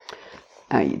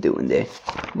How you doing there?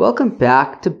 Welcome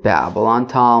back to Babylon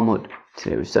Talmud.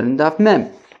 Today we're studying Daf Mem,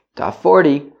 Daf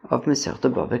 40 of Masechta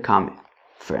BavaKama.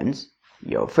 Friends,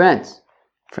 yo friends.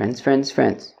 Friends.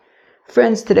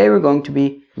 Friends, today we're going to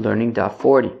be learning Daf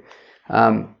 40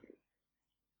 of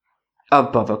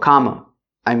BavaKama.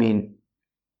 I mean,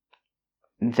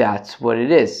 that's what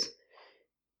it is.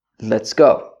 Let's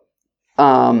go.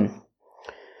 Okay,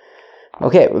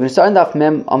 we're going to start in Daf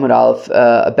Mem Amud Aleph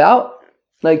about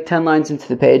like 10 lines into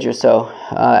the page or so,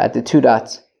 at the two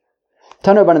dots.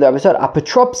 Taner Rabbanan the episode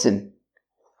apotropsin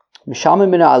mishamin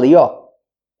min aliyah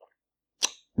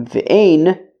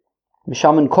ve'ein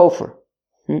mishamin kofer.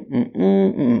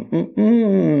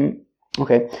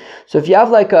 Okay, so if you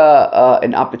have like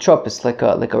an apotropis, like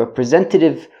a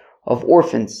representative of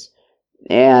orphans,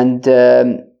 and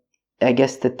I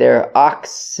guess that their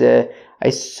ox, I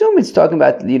assume it's talking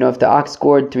about, if the ox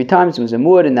scored 3 times, it was a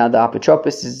mud, and now the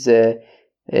apotropis is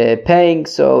paying,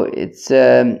 so it's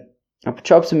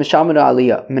apotropis mishamin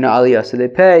min aliyah. So they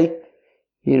pay,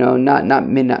 not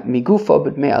migufa,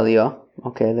 but me aliyah.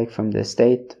 Okay, like from the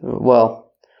state.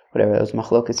 Well, whatever, that was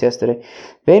machlokas yesterday.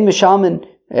 Vein mishamin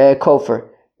kofer,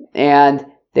 and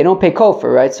they don't pay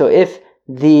kofer, right? So if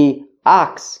the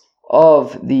ox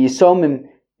of the Yisomim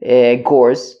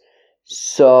gores,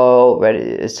 so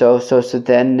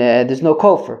then there's no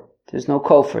kofer. There's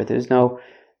no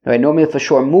right. Normally for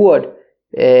sure muad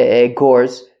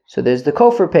gores, so there's the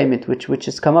kofer payment, which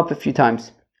has come up a few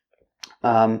times.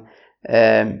 But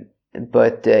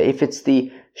if it's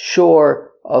the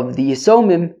shore of the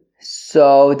Yisomim,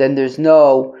 so then there's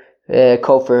no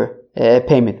kofer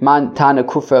payment. Man tana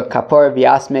kufa kapor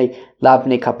v'yasme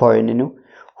labne kapor ninu.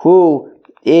 Who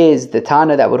is the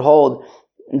Tana that would hold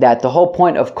that the whole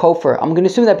point of kofer? I'm going to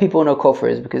assume that people know kofer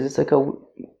is, because it's like a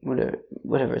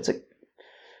whatever. It's like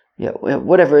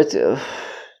whatever.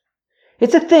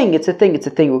 It's a thing.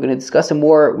 We're going to discuss it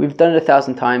more. We've done it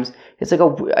 1,000 times. It's like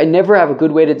I never have a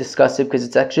good way to discuss it because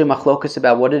it's actually machlokas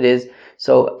about what it is.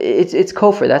 So it's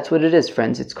kofer. That's what it is,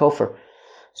 friends. It's kofer.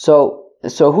 So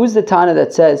who's the Tana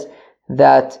that says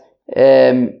that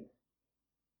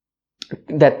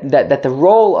that the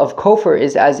role of kofer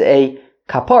is as a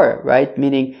kapara, right?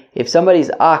 Meaning, if somebody's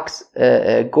ox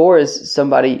gores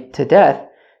somebody to death,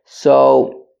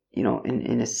 so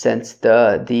in a sense,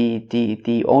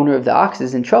 the owner of the ox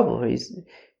is in trouble. He's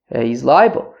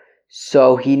liable.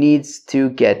 So he needs to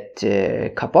get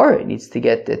kapara. He needs to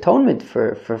get atonement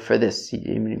for this.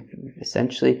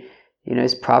 Essentially,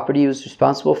 his property was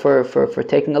responsible for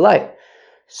taking a life.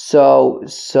 So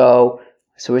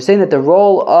we're saying that the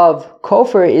role of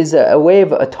kofer is a way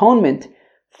of atonement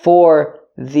for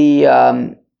the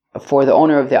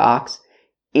owner of the ox,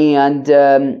 and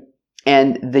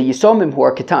the Yisomim who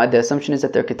are ketanim. The assumption is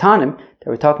that they're ketanim. That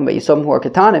we're talking about Yisomim who are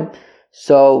ketanim.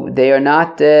 So they are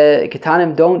not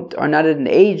ketanim. Are not at an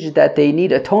age that they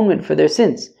need atonement for their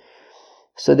sins.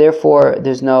 So therefore,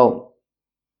 there's no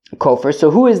kofer.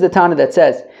 So who is the Tana that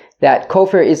says that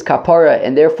kofer is kapara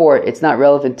and therefore it's not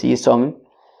relevant to Yisomim?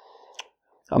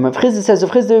 Rav Chizda says,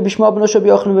 Rav Chizda b'shma b'no Rabbi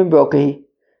Yochanan ben Brokahi.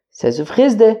 Says Rav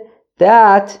Chizda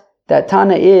that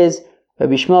Tana is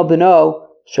Rabbi Shmuel b'no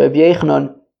Rabbi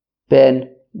Yochanan ben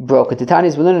Broka. The Tana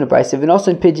is we learn in the Brayso. V'noson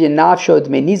in pidyon nafsho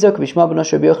d'mei nizak Rabbi Shmuel b'no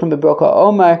Rabbi Yochanan ben Broka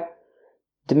Omar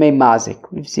d'mei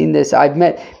mazik. We've seen this.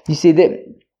 You see that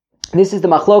this is the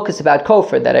machlokas about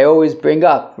kofer that I always bring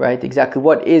up, right? Exactly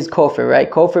what is kofer, right?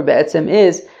 Kofer be'etzem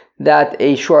is that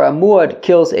a shor amuad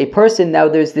kills a person. Now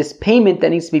there's this payment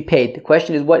that needs to be paid. The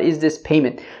question is, what is this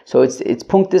payment? So it's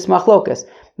punktis machlokas.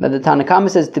 Now the BavaKama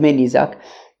says d'mei nizak.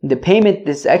 The payment,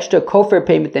 this extra kofer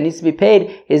payment that needs to be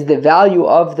paid, is the value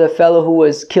of the fellow who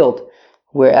was killed.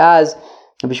 Whereas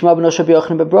Rabbi Shmuel ben Rabbi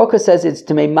Yochanan ben Broka says it's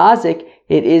d'mei mazik.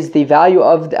 It is the value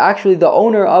of the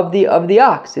owner of the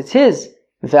ox. It's his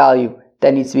value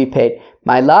that needs to be paid.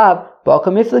 My lab. So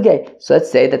let's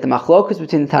say that the machlokas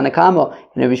between the BavaKama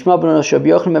and Rabbi Shmuel ben Rabbi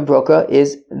Yochanan ben Broka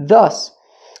is thus: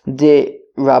 the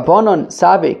Rabbanon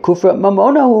sabe kufra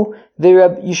mamonahu, the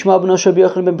Rabbi Shmuel ben Rabbi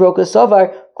Yochanan ben Broka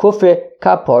savar kufra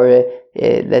kapore.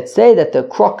 Let's say that the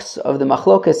crux of the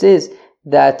machlokas is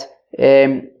that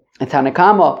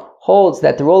BavaKama holds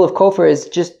that the role of kofer is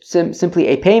just simply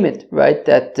a payment, right?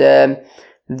 That the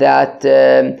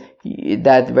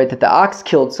ox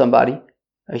killed somebody,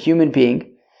 a human being.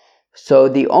 So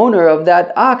the owner of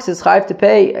that ox is chayav to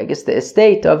pay, I guess, the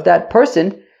estate of that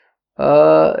person,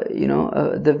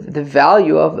 the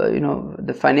value of,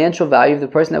 the financial value of the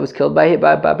person that was killed by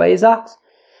his ox.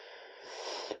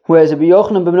 Whereas Rabbi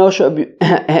Yochanan ben Nosha,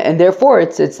 and therefore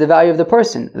it's the value of the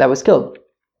person that was killed.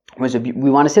 We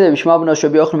want to say that Rabbi Shmuel ben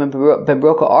Yochanan ben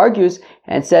Broka argues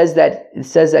and says that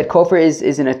kofar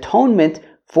is an atonement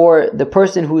for the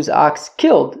person whose ox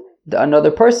killed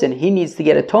another person. He needs to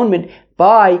get atonement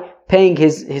by paying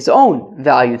his own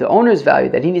value, the owner's value,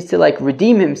 that he needs to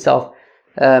redeem himself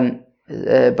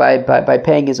by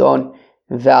paying his own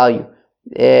value.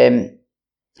 I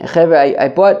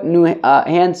bought new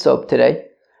hand soap today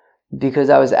because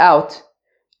I was out.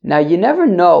 Now you never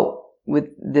know with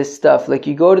this stuff.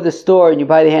 You go to the store and you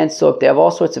buy the hand soap. They have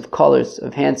all sorts of colors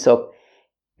of hand soap.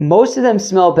 Most of them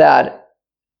smell bad.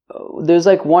 There's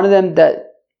one of them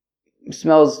that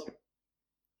smells,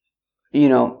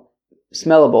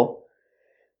 smellable.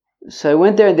 So I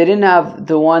went there and they didn't have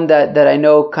the one that I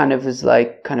know kind of is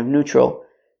kind of neutral.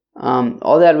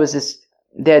 All that was this.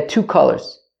 They had two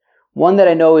colors. One that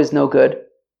I know is no good,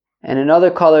 and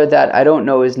another color that I don't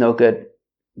know is no good,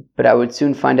 but I would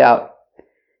soon find out.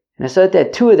 And I saw that they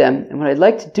had two of them, and what I'd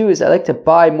like to do is I like to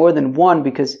buy more than one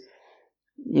because,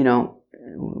 so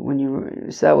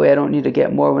that way I don't need to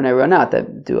get more when I run out. I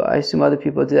assume other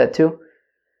people do that too.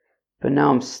 But now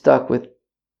I'm stuck with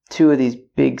two of these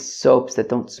big soaps that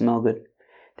don't smell good.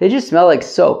 They just smell like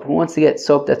soap. Who wants to get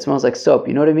soap that smells like soap?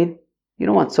 You know what I mean? You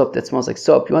don't want soap that smells like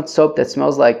soap. You want soap that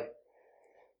smells like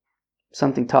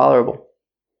something tolerable.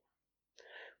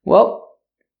 Well,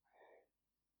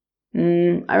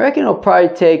 I reckon it'll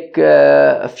probably take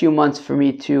a few months for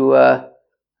me to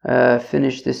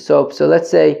finish this soap. So let's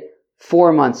say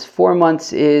 4 months. 4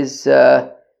 months is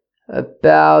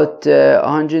about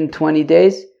 120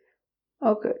 days.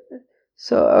 Okay.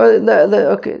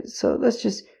 So let's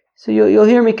just. So you'll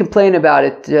hear me complain about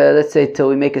it. Let's say till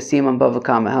we make a seam on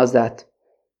BavaKama. How's that?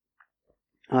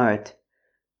 All right.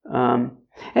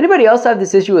 Anybody else have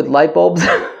this issue with light bulbs?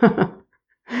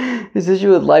 This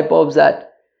issue with light bulbs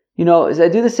that, is I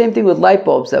do the same thing with light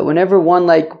bulbs, that whenever one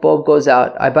light bulb goes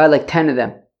out, I buy 10 of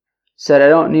them so that I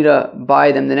don't need to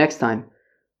buy them the next time.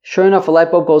 Sure enough, a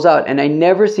light bulb goes out and I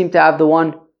never seem to have the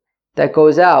one that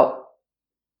goes out.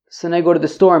 So then I go to the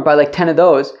store and buy 10 of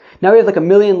those. Now we have 1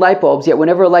 million light bulbs, yet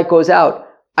whenever a light goes out,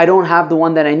 I don't have the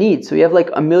one that I need. So we have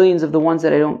a millions of the ones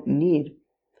that I don't need.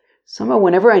 Somehow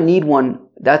whenever I need one,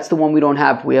 that's the one we don't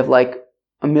have. We have 1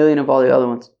 million of all the other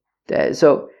ones.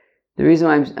 So the reason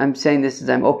why I'm saying this is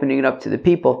I'm opening it up to the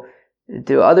people.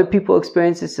 Do other people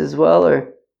experience this as well,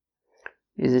 or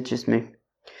is it just me?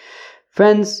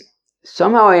 Friends,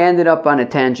 somehow I ended up on a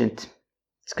tangent.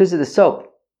 It's because of the soap.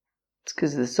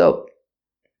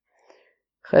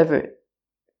 However,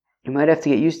 you might have to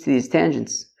get used to these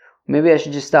tangents. Maybe I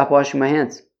should just stop washing my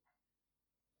hands.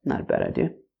 Not a bad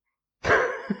idea.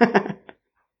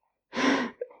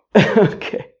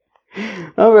 Okay.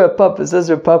 Papa says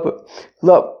Papa.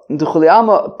 Look,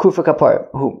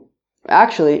 who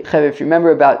actually, if you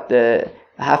remember about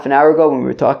half an hour ago when we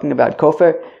were talking about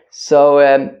kofar, so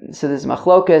there's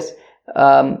machlokas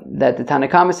that the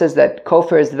Tanakama says that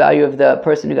kofar is the value of the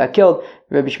person who got killed.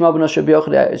 Rabbi Shmuel ben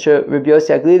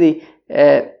Yossi Aglili,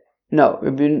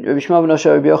 Rabbi Shmuel ben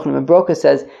Yochanan ben Broka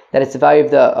says that it's the value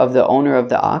of the owner of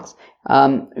the ox.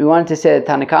 We wanted to say that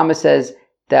Tanakama says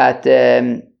that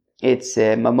it's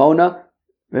mamona.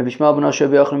 Rabbi Shmuel ben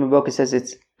Yochanan ben Broka says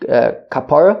it's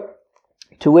kapara.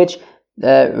 To which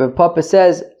Rabbi Papa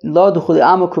says, Lo duchuli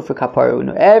ama kufar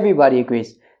kapara. Everybody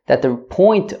agrees that the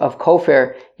point of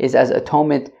kofar is as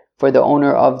atonement for the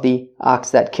owner of the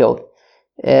ox that killed.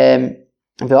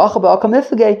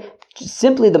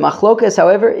 Simply the machlokas,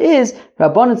 however, is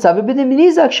Rabbanan Tzaveh b'dim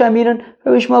nizak shaminon,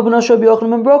 Rabbi Shmuel ben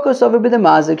Yochanan ben Broka Tzaveh b'dim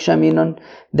mazik shaminon,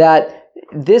 that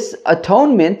this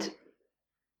atonement,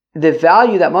 the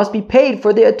value that must be paid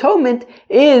for the atonement,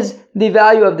 is the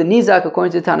value of the nizak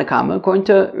according to Tanakama. According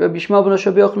to Rabbi Shmuel ben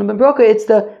Yochanan ben Broka, it's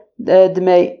the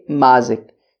dmei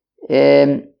mazik.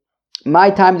 My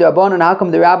time the Rabbanan, how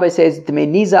come the rabbi says dmei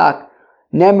nizak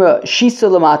nemra shisa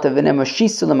lamata v'nemra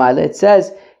shisa lamayla? It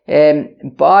says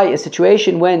by a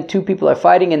situation when two people are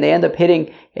fighting and they end up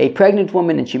hitting a pregnant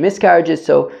woman and she miscarriages,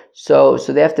 so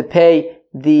they have to pay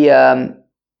the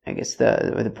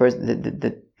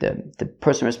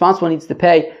person responsible needs to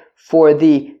pay for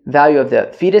the value of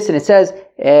the fetus, and it says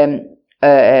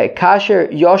kasher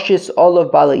yoshis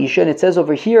olav bala isha, and it says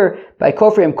over here by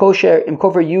kofar im kosher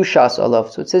yushas olav,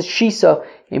 so it says shisa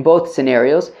in both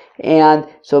scenarios, and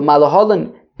so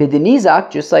malaholan b'denizak,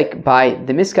 just like by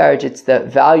the miscarriage, it's the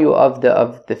value of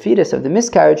the fetus of the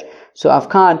miscarriage. So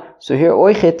afkan, so here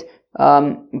oichit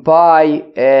by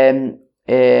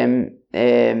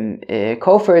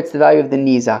kofar, it's the value of the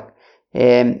nizak.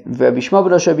 Rabbi Shmuel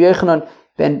ben Yochanan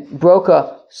ben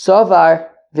Broka savar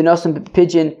v'nosan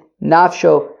pidyon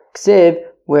nafsho ksiv,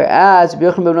 whereas Rabbi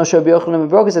Yochanan ben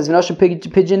Broka says v'nosan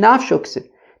pidyon nafsho ksiv.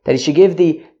 that he should give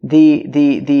the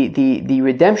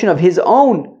redemption of his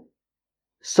own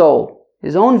soul,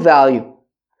 his own value.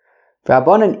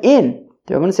 Rabbanan in,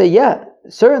 the Rabbanan say, yeah,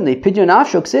 certainly, pidyon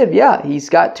nafsho ksiv, yeah, he's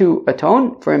got to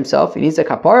atone for himself. He needs a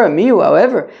kapara miu.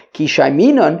 However, ki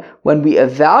shaiminon, when we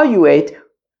evaluate,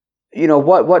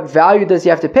 what value does he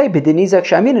have to pay? B'denizak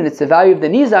shaiminon, it's the value of the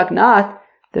nizak, not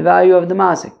the value of the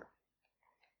mazik.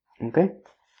 Okay.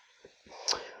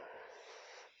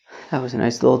 That was a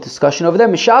nice little discussion over there.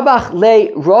 Mishabach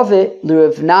le Rove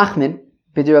l'Rav Nachman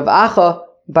b'Rav Acha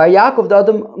bar Yaakov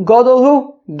d'Adam Gadol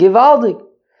hu Givaldig.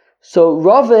 So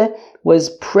Rove was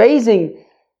praising,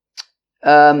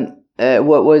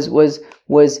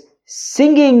 was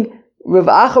singing Rav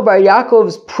Acha bar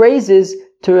Yaakov's praises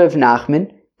to Rav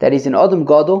Nachman, that he's an Adam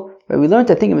Gadol. Where we learned,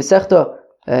 I think, in Masechta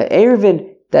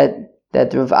Eruvin that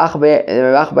Rav Acha bar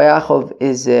Yaakov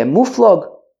is muflog.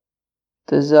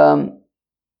 Does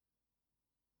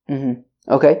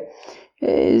okay.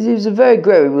 He was a very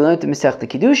great. We learned the Masechta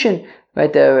Kiddushin,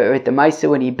 right? The Maisa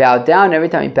when he bowed down. Every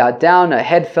time he bowed down, a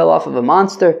head fell off of a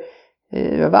monster.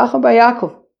 Rav Acha bar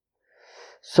Yaakov.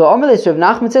 So Amalei Rav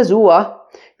Nachman says, the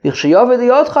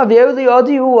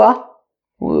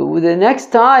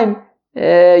next time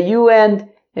you and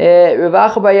Rav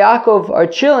Acha bar Yaakov are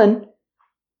chilling,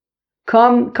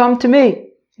 come to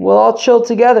me. We'll all chill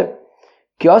together.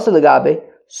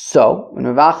 So when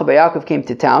Rav Acha bar Yaakov came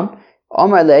to town,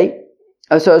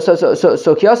 so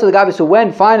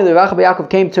when finally Rav Acha bar Yaakov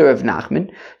came to Rav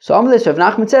Nachman, so Amalei Rav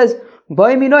Nachman says,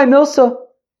 Milsa.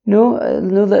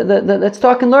 Let's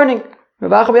talk in learning.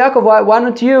 Rav Acha bar Yaakov, why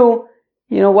don't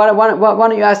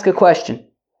you ask a question?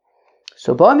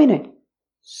 So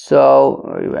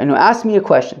ask me a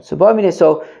question. So Rav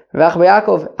Acha bar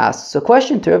Yaakov asks a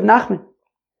question to Rav Nachman.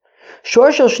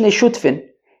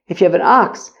 If you have an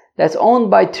ox that's owned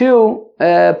by two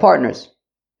partners,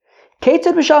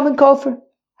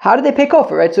 how do they pay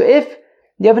kofar? Right. So if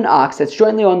you have an ox that's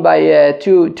jointly owned by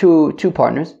two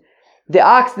partners, the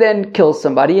ox then kills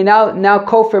somebody, and now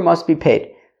kofar must be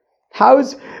paid. How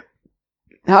is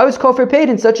kofar paid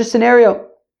in such a scenario?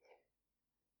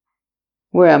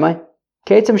 Where am I?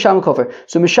 So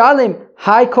mishalim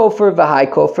high kofar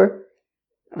v'high kofar.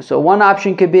 So one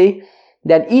option could be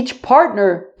that each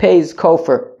partner pays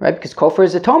kofar, right? Because kofar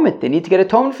is atonement. They need to get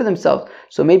atonement for themselves.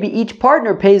 So maybe each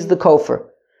partner pays the kofar.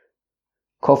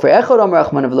 Kofar echad amar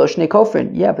Rachman v'lo shnei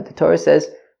kofrin. Yeah, but the Torah says,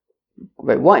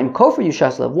 right, in kofar you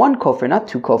shall have one kofar, not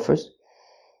two kofars.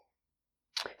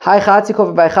 Hai chatzi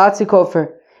kofar by chatzi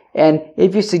kofar. And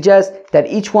if you suggest that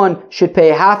each one should pay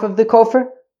half of the kofar,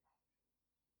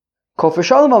 kofar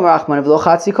shalom amar Rachman v'lo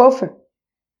chatzi kofar.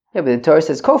 Yeah, but the Torah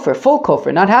says kofar, full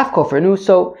kofar, not half kofar. No,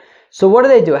 so what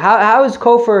do? How is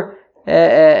kofar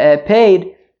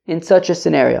paid in such a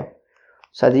scenario?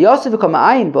 So the Yosef BavaKama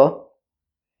ayin bo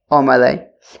omalei,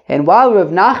 and while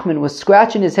Rav Nachman was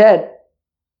scratching his head,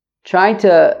 trying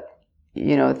to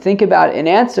think about an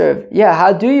answer of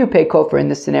how do you pay kofar in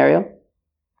this scenario?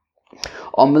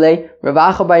 Omalei Rav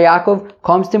Acha bar Yaakov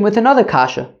comes to him with another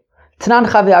kasha. Tanan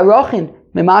chavi arochin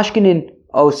memashkinin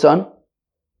oson.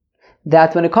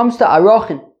 That when it comes to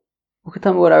arochin, who can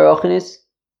tell me what arochin is?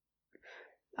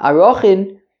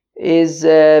 Arochin is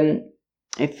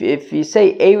if you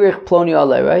say Eirech Ploni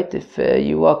Aleh, right? If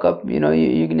you walk up, you're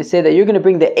going to say that you're going to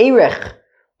bring the Eirech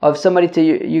of somebody to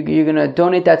you're going to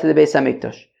donate that to the Beis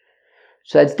HaMikdash.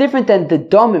 So that's different than the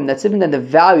domim. That's different than the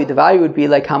value. The value would be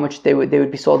like how much they would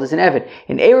be sold as an eved.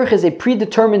 An Eirech is a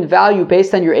predetermined value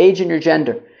based on your age and your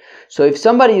gender. So if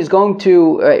somebody is going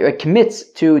to commits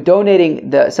to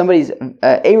donating somebody's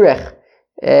Eirech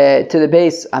to the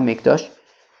Beis HaMikdash,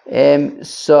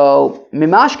 so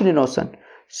mimashkin osan.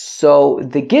 So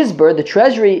the gizber, the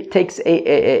treasury,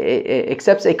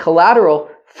 accepts a collateral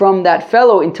from that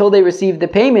fellow until they receive the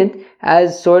payment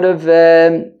as sort of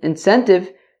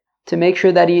incentive to make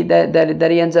sure that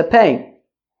he ends up paying.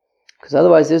 Because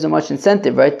otherwise, there isn't much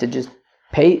incentive, right, to just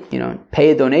pay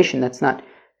a donation. It's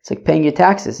like paying your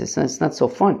taxes. It's not so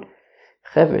fun.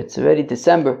 Chaver, it's already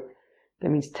December. That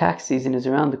means tax season is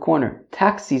around the corner.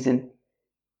 Tax season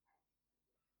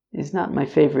is not my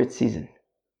favorite season.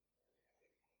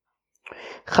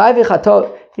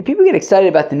 If people get excited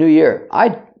about the new year,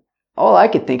 all I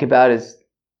could think about is,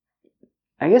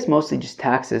 I guess, mostly just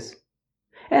taxes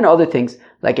and other things.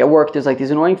 Like at work, there's like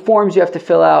these annoying forms you have to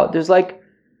fill out. There's like,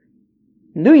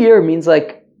 new year means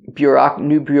like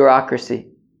new bureaucracy.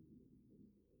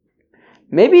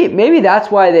 Maybe that's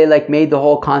why they like made the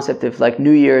whole concept of like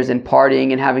New Year's and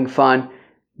partying and having fun,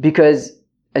 because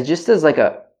it's just as like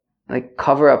a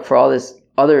cover up for all this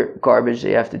other garbage that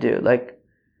you have to do. Like,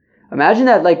 imagine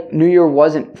that like New Year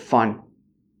wasn't fun.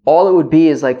 all it would be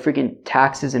is like freaking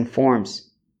taxes and forms.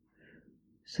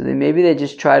 So then maybe they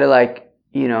just try to like,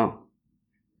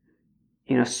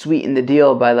 sweeten the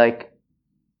deal by like,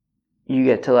 you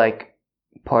get to like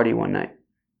party one night.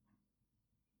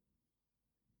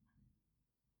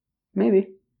 Maybe.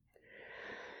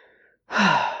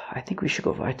 I think we should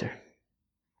go weiter.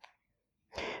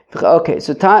 Okay,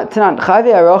 so Tanan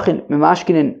Chayve Arochin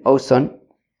Memashkinin Oson.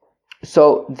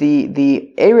 So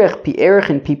the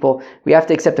Erechin people, we have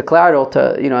to accept the collateral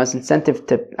to, as incentive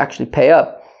to actually pay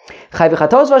up. But a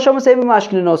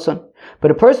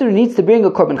person who needs to bring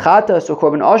a korban chatas or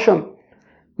korban asham,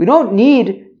 we don't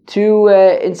need to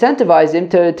incentivize him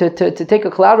to take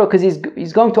a collateral because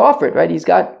he's going to offer it, right?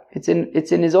 It's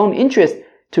in his own interest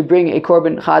to bring a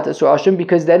korban chatas or asham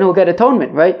because then he'll get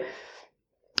atonement, right?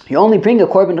 You only bring a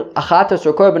korban chatas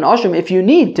or korban asham if you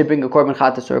need to bring a korban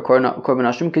chatas or a korban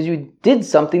asham because you did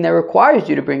something that requires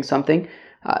you to bring something.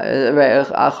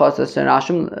 Asham,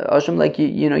 like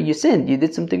you sinned, you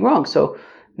did something wrong. So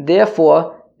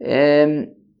therefore,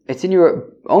 it's in your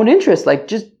own interest. Like,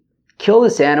 just kill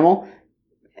this animal,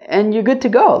 and you're good to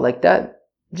go. Like that,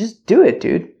 just do it,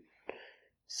 dude.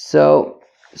 So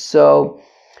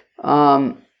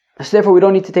therefore, we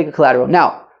don't need to take a collateral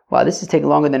now. Wow, this is taking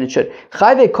longer than it should.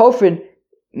 Chayve kofrin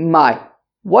mai.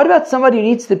 What about somebody who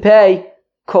needs to pay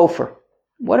kofar?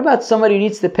 What about somebody who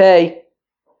needs to pay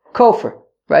kofar?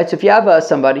 Right? So if you have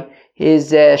somebody,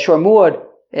 his shormuad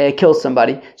kills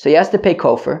somebody, so he has to pay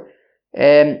kofar.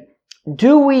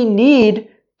 Do we need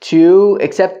to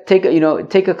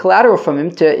take a collateral from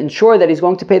him to ensure that he's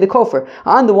going to pay the kofar?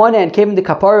 On the one hand, came the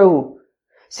kapara.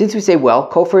 Since we say, well,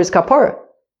 kofar is kapara,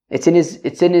 it's in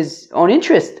his own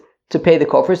interest to pay the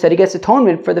kofar, so that he gets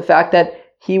atonement for the fact that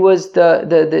he was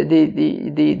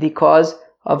the cause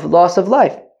of loss of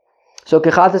life. So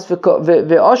kechatas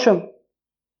ve'asham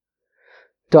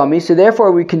dummy. So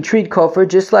therefore, we can treat kofar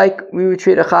just like we would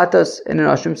treat a chatas and an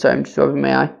asham. Sorry, I'm just rubbing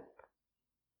my eye.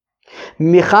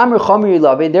 Michamer chomer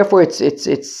yilave. Therefore,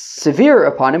 it's severe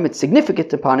upon him. It's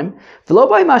significant upon him. V'lo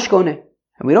by mashkone.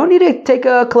 And we don't need to take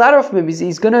a collateral from him.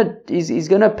 He's gonna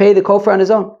pay the kofar on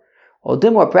his own. Or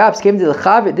perhaps came to the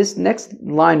chavit. This next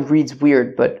line reads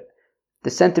weird, but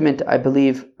the sentiment, I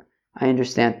believe, I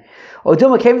understand. Or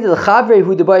came to the chavre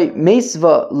who debai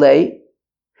meisva lay.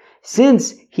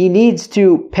 Since he needs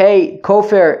to pay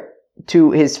kofar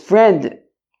to his friend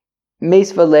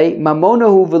meisva lay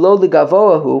mamonahu v'lo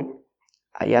legavoahu.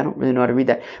 I don't really know how to read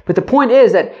that. But the point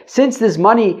is that since this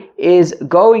money is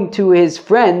going to his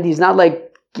friend, he's not like,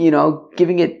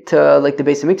 giving it to like the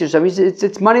Beis Hamikdash. So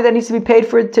it's money that needs to be paid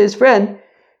to his friend.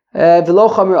 So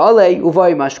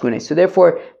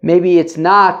therefore, maybe it's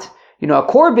not, a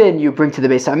korban you bring to the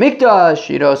Beis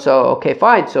Hamikdash, so okay,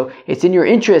 fine. So it's in your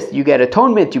interest, you get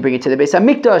atonement, you bring it to the Beis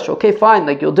Hamikdash, okay, fine,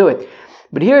 like you'll do it.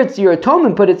 But here it's your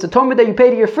atonement, but it's atonement that you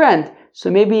pay to your friend. So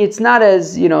maybe it's not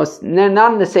as,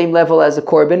 not on the same level as a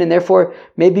korban, and therefore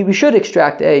maybe we should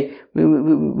extract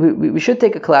we should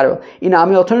take a collateral.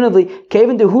 Alternatively,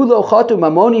 kevin dehulo chatu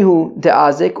mamonihu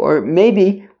deazik, or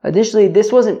maybe additionally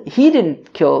he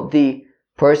didn't kill the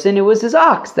person, it was his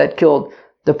ox that killed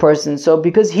the person. So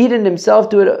because he didn't himself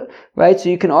do it, right? So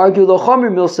you can argue lo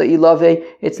chomer milsa ilave.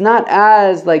 It's not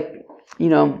as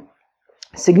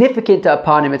significant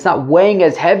upon him. It's not weighing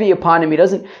as heavy upon him. He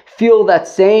doesn't feel that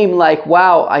same like,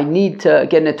 wow, I need to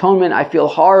get an atonement. I feel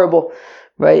horrible,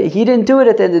 right? He didn't do it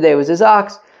at the end of the day. It was his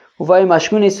ox.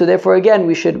 So therefore, again,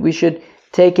 we should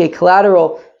take a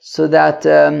collateral so that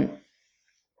to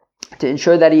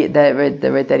ensure that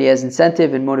he has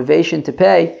incentive and motivation to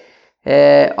pay.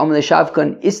 To which Rav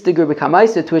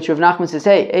Nachman says,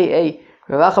 hey,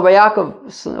 Rav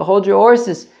Yaakov, hold your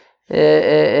horses.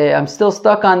 I'm still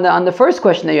stuck on the first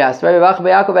question that you asked, right? Rav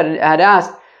Yaakov had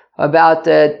asked about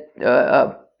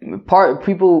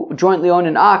people who jointly own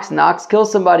an ox, and the ox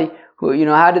kills somebody. Who,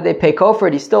 how did they pay kofar?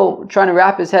 He's still trying to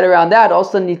wrap his head around that. All of a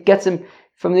sudden, he gets him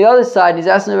from the other side. He's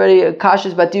asking already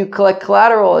kashas, but do you collect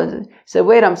collateral? And he said,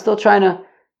 wait, I'm still trying to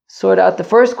sort out the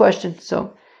first question.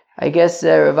 So I guess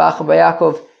Rav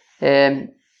Yaakov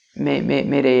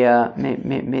made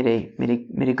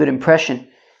a good impression,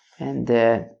 and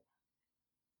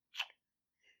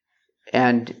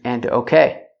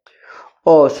okay.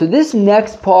 Oh, so this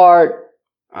next part,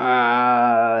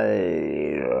 how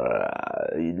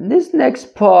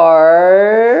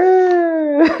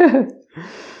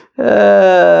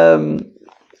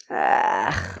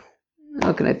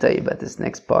can I tell you about this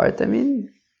next part? I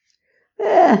mean,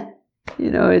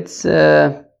 it's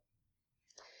a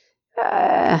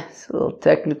little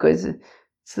technical.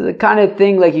 It's the kind of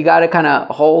thing like you got to kind of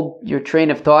hold your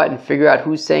train of thought and figure out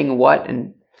who's saying what,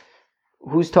 and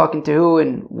who's talking to who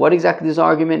and what exactly is the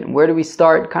argument and where do we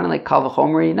start, kind of like Kal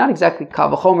V'chomer, not exactly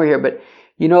Kal V'chomer here, but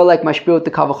like my spiel with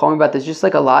the Kal V'chomer about there's just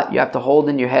like a lot you have to hold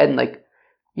in your head and like,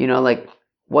 like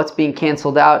what's being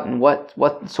canceled out and what,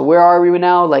 so where are we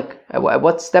now? Like at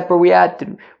what step are we at?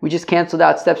 Did we just canceled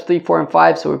out steps 3, 4, and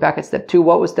 5, so we're back at step 2.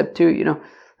 What was step 2?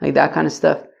 Like that kind of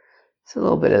stuff. It's a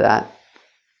little bit of that.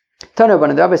 Tana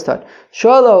Rabbanan, the rabbis taught.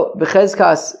 Sholo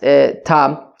b'chezkas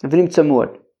tam v'nim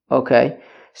tzamur. Okay,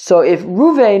 so if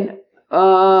Ruvain,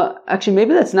 actually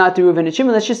maybe that's not the Ruvain and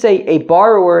Shimon. Let's just say a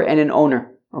borrower and an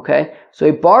owner. Okay, so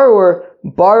a borrower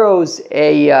borrows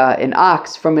an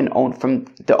ox from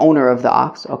the owner of the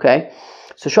ox. Okay,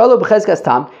 so Sholo b'chezkas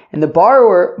tam, and the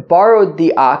borrower borrowed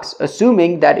the ox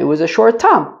assuming that it was a shor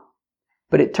tam,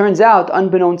 but it turns out,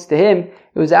 unbeknownst to him,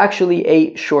 it was actually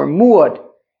a shor muad.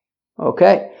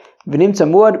 Okay. So because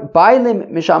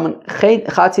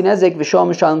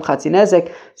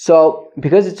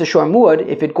it's a shor muad,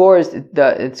 if it gores,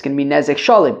 it's going to be nezek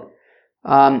shalim.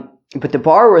 But the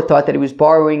borrower thought that he was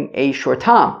borrowing a shor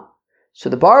tam. So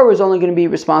the borrower is only going to be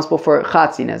responsible for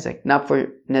chatzi nezek, not for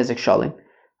nezek shalim.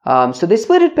 So they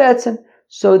split it be'etzem.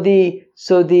 So the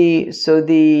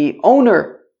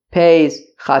owner pays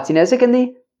chatzi nezek and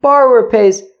the borrower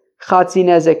pays chatzi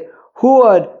nezek.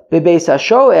 Huad bebeis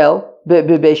hashoel.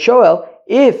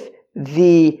 If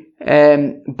the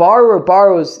borrower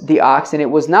borrows the ox and it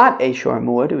was not a shor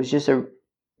muad, it was just a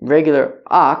regular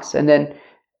ox, and then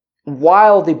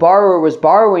while the borrower was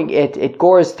borrowing it, it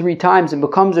gores 3 times and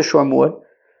becomes a shor muad.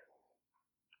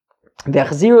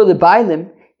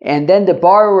 And then the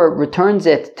borrower returns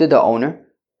it to the owner.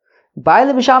 Well,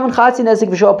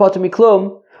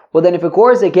 then if it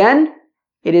gores again,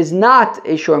 it is not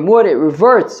a shor muad, it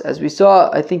reverts, as we saw,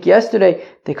 I think yesterday,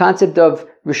 the concept of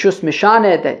Rishus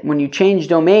Mishaneh, that when you change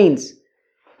domains,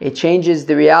 it changes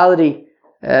the reality,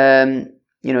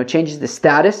 changes the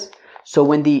status.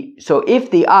 So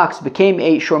if the ox became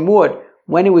a shor muad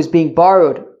when it was being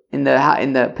borrowed in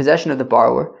the possession of the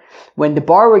borrower, when the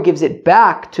borrower gives it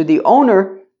back to the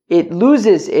owner, it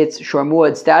loses its shor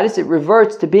muad status, it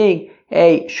reverts to being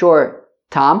a shor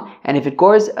tam, and if it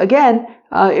gores again,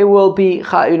 it will be,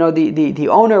 the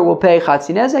owner will pay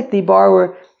chatzi nezek, the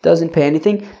borrower doesn't pay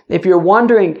anything. If you're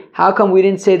wondering how come we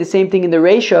didn't say the same thing in the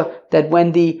Reisha, that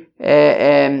when the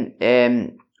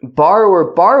borrower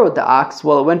borrowed the ox,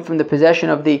 well, it went from the possession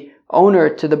of the owner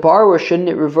to the borrower, shouldn't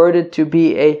it reverted to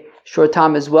be a shor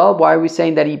tam as well? Why are we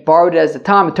saying that he borrowed it as a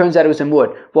tam? It turns out it was a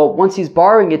muad. Well, once he's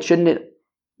borrowing it, shouldn't it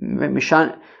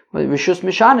Rishus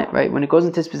Mishaneh, right? When it goes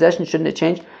into his possession, shouldn't it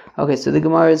change? Okay, so the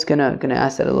Gemara is gonna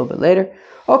ask that a little bit later.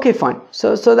 Okay, fine.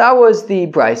 So that was the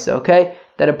brisa, okay?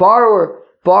 That a borrower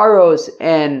borrows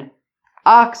an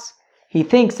ox, he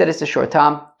thinks that it's a shor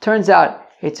tam, turns out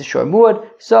it's a shor muad,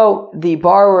 so the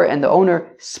borrower and the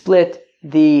owner split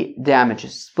the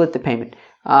damages, split the payment.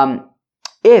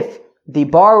 If the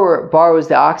borrower borrows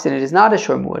the ox and it is not a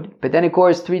shor muad, but then it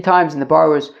gores 3 times in the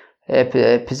borrower's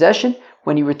possession,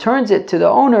 when he returns it to the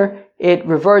owner, it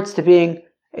reverts to being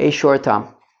a shor tam,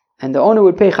 and the owner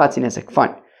would pay chatzi nezek.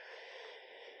 Fine.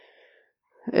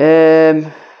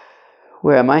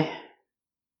 Where am I?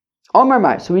 Omar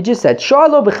Mar. So we just said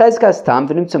shalo b'chezkas tam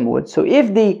v'nim tzamud. So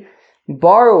if the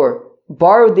borrower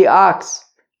borrowed the ox,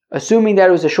 assuming that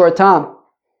it was a shor tam,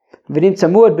 v'nim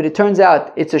tzamud, but it turns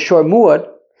out it's a shor muad,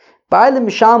 ba'alim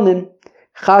mishalmin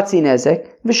chatzi nezek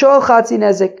v'shol chatzi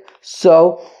nezek.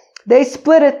 So they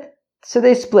split it.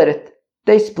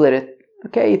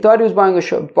 Okay, he thought he was borrowing a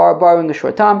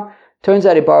shor tam. Turns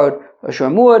out he borrowed a shor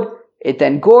muad. It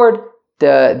then gored.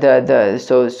 The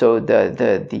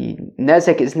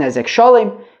nezek is nezek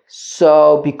shalim.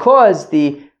 So because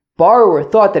the borrower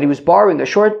thought that he was borrowing a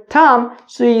shor tam,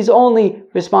 so he's only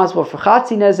responsible for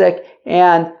chatzi nezek,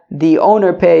 and the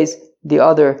owner pays the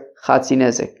other chatzi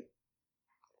nezek.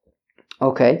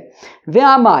 Okay,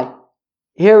 ve'amai.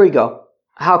 Here we go.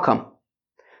 How come?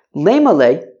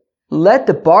 Lemale, let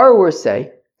the borrower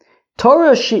say,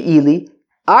 Torah she'ili,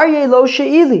 Aryeh lo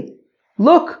she'ili.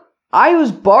 Look, I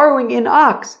was borrowing an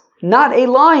ox, not a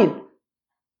lion.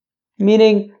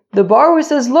 Meaning, the borrower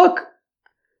says, look,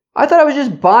 I thought I was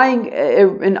just buying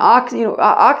an ox,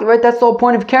 ox, right? That's the whole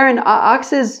point of carrying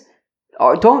oxes.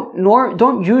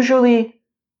 Don't usually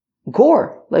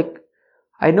gore. Like,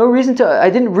 I had no reason I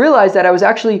didn't realize that I was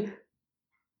actually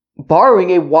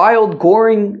borrowing a wild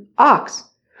goring ox.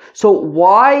 So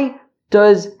why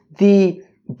does the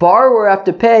borrower have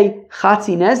to pay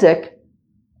chatzi nezek?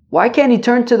 Why can't he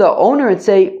turn to the owner and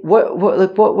say,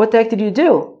 what the heck did you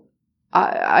do?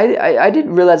 I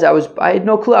didn't realize I had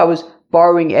no clue I was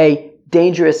borrowing a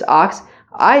dangerous ox.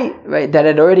 That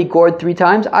had already gored 3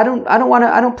 times. I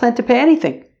don't plan to pay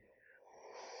anything.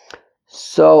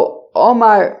 So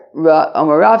Omar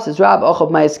Rav says, Rab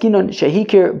Ochav Mayaskinon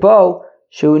Shehikir Bo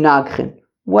Shu Nagchin.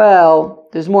 Well,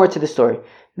 there's more to the story.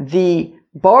 The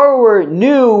borrower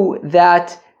knew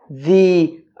that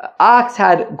the ox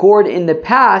had gored in the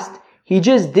past. He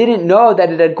just didn't know that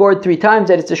it had gored 3 times,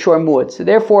 that it's a shor muad. So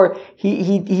therefore,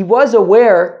 he was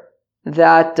aware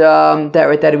that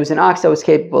it was an ox that was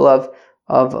capable of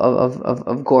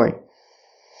goring.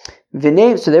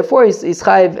 So therefore, he's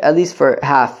chayiv at least for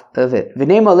half of it.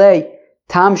 V'nei malei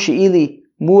tam she'ili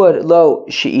muad lo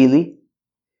she'ili.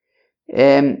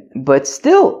 But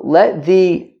still, let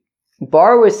the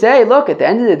borrower say, look, at the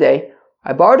end of the day,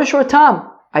 I borrowed a shor tam.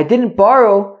 I didn't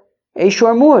borrow a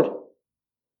shor muad.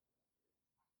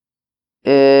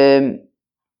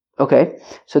 Okay,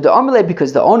 so the Amalei,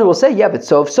 because the owner will say, yeah, but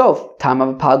sof tam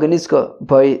ava palganiska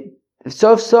by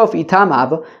sof itam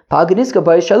ava palganiska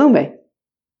by shalume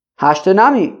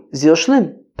hashtanami zil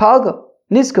shlim palga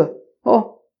niska.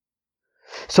 Oh,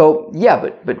 so yeah,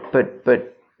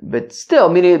 but still,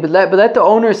 meaning, but let the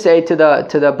owner say to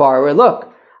the borrower,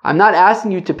 look, I'm not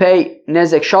asking you to pay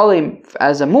nezek shalim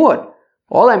as a muad.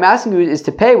 All I'm asking you is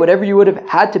to pay whatever you would have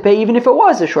had to pay, even if it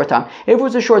was a short time. If it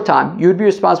was a short time, you would be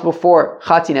responsible for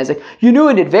chatzi nezek. You knew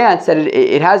in advance that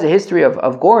it has a history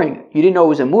of goring. You didn't know it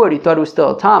was a muad, you thought it was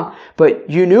still a tam, but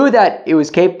you knew that it was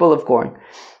capable of goring.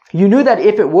 You knew that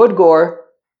if it would gore,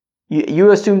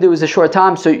 you assumed it was a short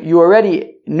time, so you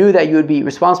already knew that you would be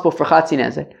responsible for chatzi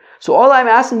nezek. So all I'm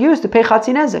asking you is to pay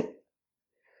chatzi nezek.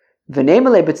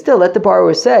 V'neimele, but still, let the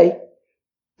borrower say,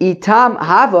 itam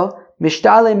hava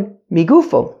mishtalim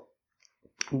migufo.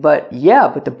 But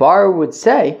the borrower would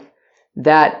say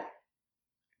that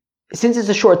since it's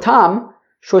a short tam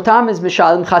is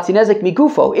mishalim chatzi nezek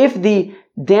migufo. If the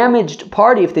damaged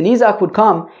party, if the nizak would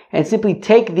come and simply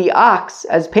take the ox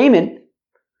as payment,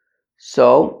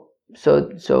 so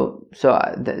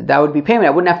that would be payment.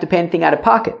 I wouldn't have to pay anything out of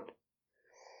pocket.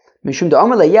 Mishum da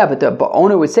Amar, but the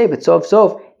owner would say, but sof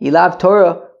ilav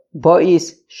Torah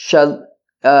ba'is shal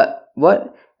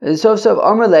what? Sof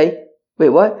Amarle. Wait,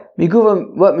 what?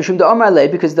 Miguvam what? Mishum da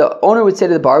Amarle, because the owner would say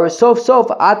to the borrower, sof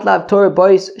atlav Torah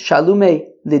ba'is shalume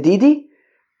lididi.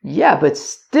 Yeah, but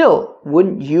still,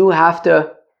 wouldn't you have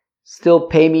to still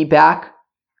pay me back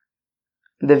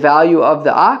the value of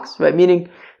the ox? Right? Meaning,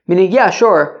 yeah,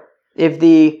 sure. If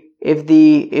the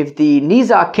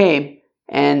nizak came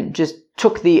and just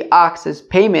took the ox as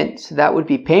payment, so that would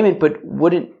be payment, but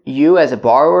wouldn't you as a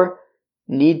borrower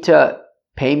need to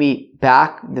pay me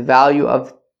back the value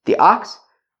of the ox?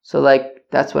 So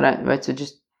that's what right?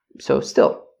 So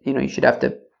still, you should have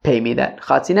to pay me that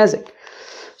chatzi nezek.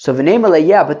 So v'neimele,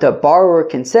 yeah, but the borrower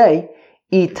can say,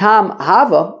 itam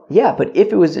hava, yeah, but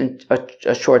if it was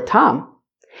a short tam,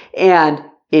 and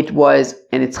it's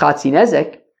chatzi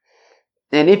nezek,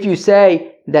 and if you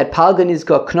say that palgan is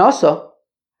ga knasa,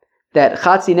 that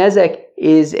chatzi nezek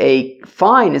is a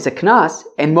fine, is a knas,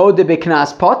 and mode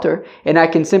beknas potter, and I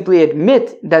can simply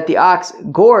admit that the ox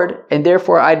gored, and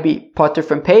therefore I'd be potter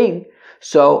from paying,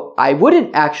 so I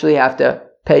wouldn't actually have to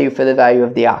pay you for the value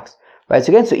of the ox. Right?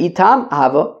 So again, so itam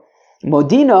hava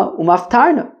modina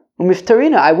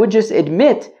umiftarina. I would just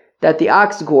admit that the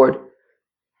ox gored,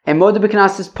 and mode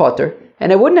beknas is potter,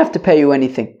 and I wouldn't have to pay you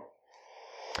anything.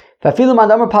 And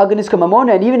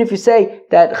even if you say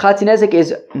that chatzi nezek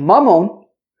is mamon,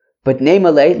 but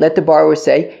neimale, let the borrower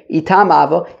say, itam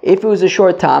ava, if it was a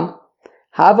short tam,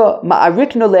 hava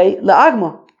ma'ariknole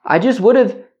la'agma. I just would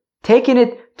have taken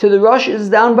it to the rushes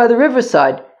down by the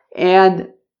riverside,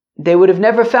 and they would have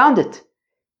never found it.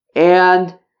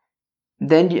 And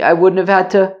then I wouldn't have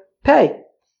had to pay.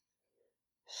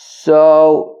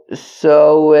 So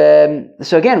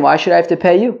again, why should I have to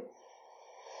pay you?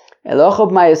 But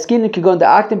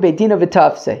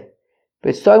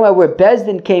it's talking about where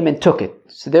Bezdin came and took it.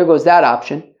 So there goes that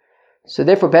option. So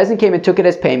therefore, Bezdin came and took it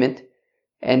as payment,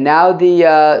 and now the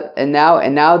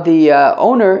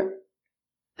owner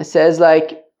says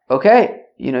okay,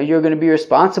 you're going to be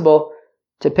responsible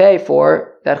to pay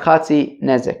for that chatzi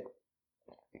nezek.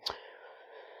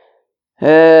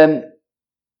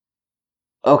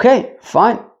 Okay,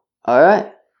 fine. All right.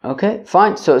 Okay,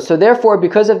 fine. So therefore,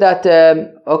 because of that,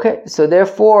 so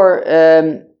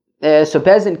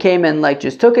Bezdin came and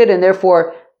just took it, and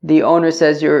therefore the owner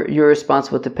says you're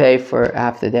responsible to pay for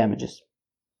half the damages.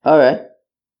 All right.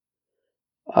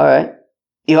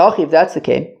 If that's the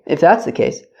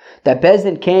case, that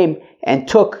Bezdin came and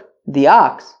took the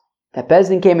ox,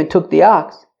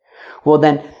 well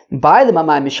then, by the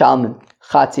mamai mishalman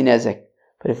chatzi nezek.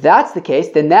 But if that's the case,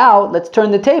 then now let's turn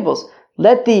the tables.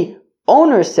 Let the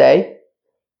owner say,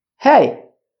 hey,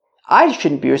 I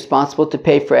shouldn't be responsible to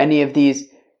pay for any of these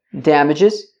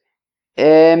damages.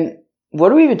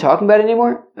 What are we even talking about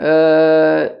anymore?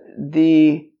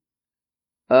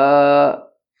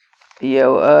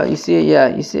 You see,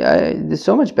 there's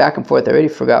so much back and forth. I already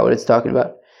forgot what it's talking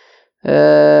about.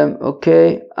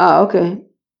 Okay. Okay.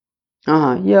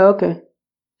 Okay.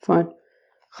 Fine.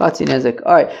 Chatzi nezek.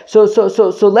 All right. So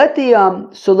let the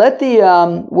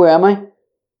where am I?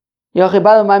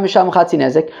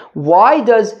 Why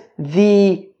does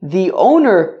the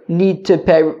owner need to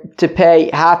pay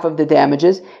half of the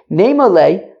damages?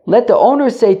 Nemale, let the owner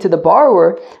say to the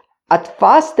borrower,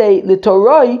 Atfaste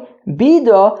litoroi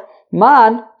bida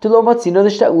man telo matzino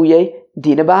l'shtauye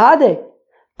dina bahade.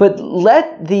 But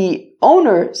let the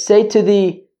owner say to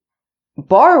the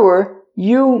borrower,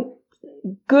 you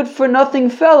good-for-nothing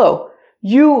fellow,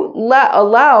 you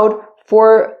allowed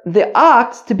for the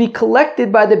ox to be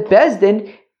collected by the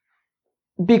Bezdin.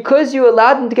 Because you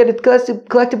allowed them to get it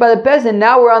collected by the Bezdin,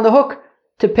 now we're on the hook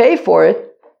to pay for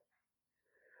it.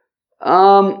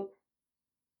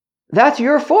 That's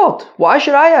your fault. Why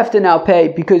should I have to now pay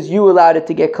because you allowed it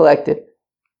to get collected?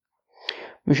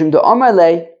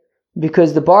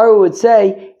 Because the borrower would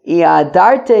say, yeah,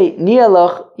 but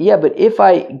if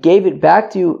I gave it back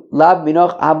to you,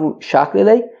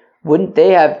 wouldn't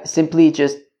they have simply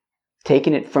just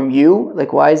taken it from you?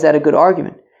 Like, why is that a good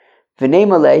argument?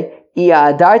 Yeah,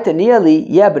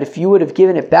 but if you would have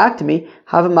given it back to me,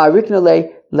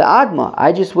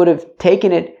 I just would have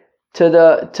taken it to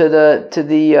the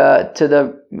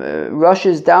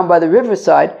rushes down by the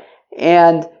riverside,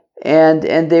 and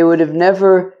they would have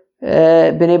never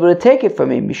been able to take it from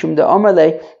me. Mishum de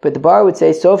Omerle, but the bar would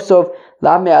say, Sof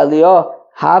lame aliyah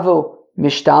havu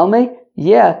mishtalme.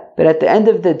 Yeah, but at the end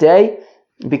of the day,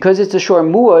 because it's a shor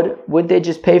muad, wouldn't they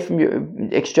just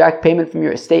extract payment from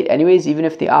your estate anyways, even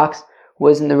if the ox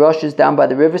was in the rushes down by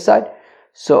the riverside?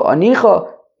 So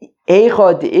anicha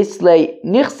eicha de isle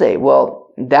nichse.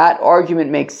 Well, that argument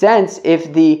makes sense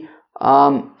if the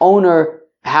owner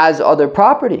has other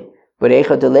property. But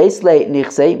eicha de leisle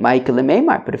nichse ma'ikele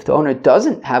meimar. But if the owner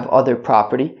doesn't have other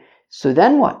property, so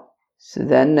then what? So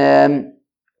then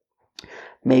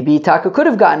maybe Taka could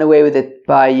have gotten away with it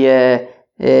by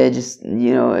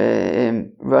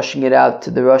rushing it out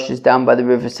to the rushes down by the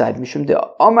riverside. Mishum de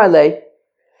Omarle.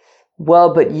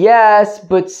 Well, but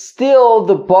still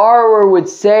the borrower would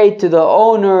say to the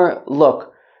owner,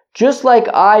 look, just like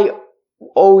I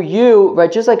owe you,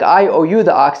 right? Just like I owe you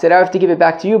the ox, that I have to give it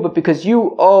back to you, but because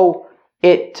you owe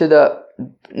it to the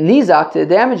nizak, to the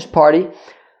damaged party,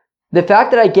 the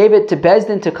fact that I gave it to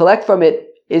Bezdin to collect from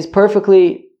it is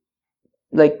perfectly,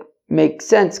 makes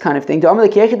sense kind of thing. Just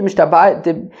like I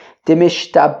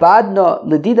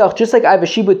have a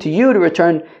shibud to you to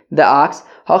return the ox,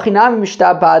 I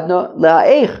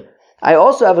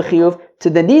also have a chiyuv to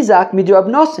the nizak midu Rab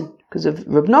Nosson, because of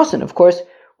Rab Nosson. Of course,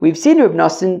 we've seen Rab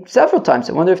Nosson several times.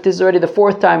 I wonder if this is already the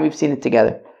fourth time we've seen it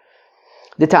together.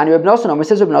 The Tani Rab Nosson, Omer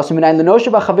says Rab Nosson, Minayin l'noshe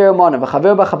b'chaver mona,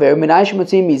 v'chaver b'chaver, minayin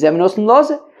shemotzim mizeh v'nosson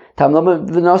loze, tam lo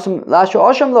v'nosson lasho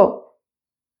osham lo.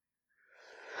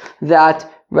 That,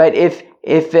 right, if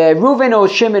Reuven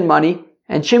owes Shimon money,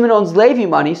 and Shimon owns Levi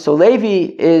money, so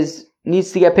Levi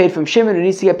needs to get paid from Shimon, who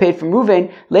needs to get paid from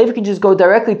Reuven, Levi can just go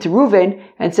directly to Reuven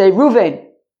and say, Reuven,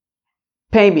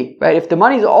 pay me, right? If the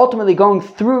money is ultimately going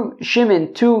through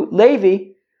Shimon to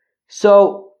Levi,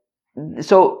 so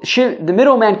the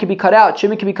middleman can be cut out,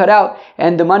 Shimon can be cut out,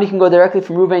 and the money can go directly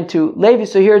from Reuven to Levi.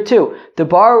 So here too, the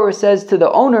borrower says to the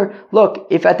owner, look,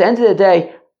 if at the end of the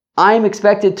day, I'm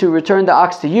expected to return the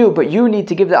ox to you, but you need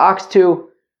to give the ox to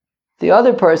the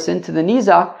other person, to the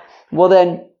nizak, well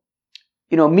then,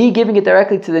 me giving it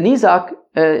directly to the nizak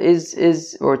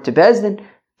or to Bezdin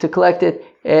to collect it,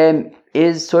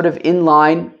 is sort of in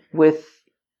line with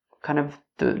kind of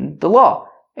the law.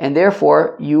 And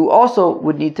therefore, you also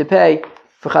would need to pay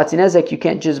for chatzi nezek. You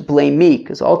can't just blame me,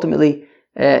 because ultimately,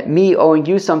 me owing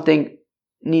you something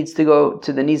needs to go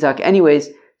to the nizak anyways.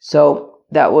 So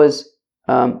that was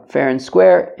fair and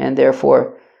square, and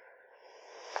therefore,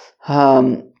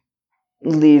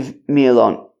 leave me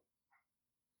alone.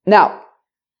 Now,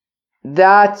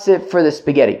 that's it for the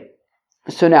spaghetti.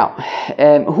 So now,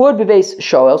 Huad Beves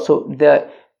Shoel, so the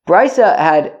Brisa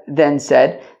had then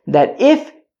said that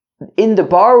if in the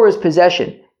borrower's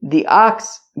possession the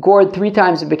ox gored 3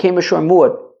 times and became a shor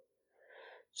muad,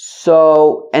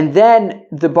 so, and then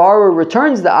the borrower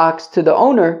returns the ox to the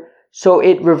owner, so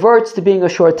it reverts to being a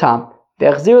shor tam.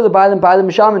 So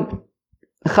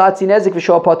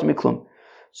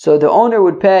the owner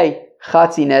would pay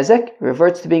chatzi nezek,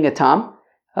 reverts to being a tam,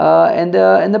 and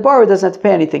the borrower doesn't have to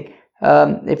pay anything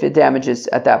if it damages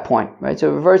at that point, right?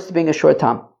 So it reverts to being a short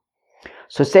tam.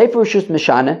 So sefer rishus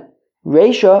mishana,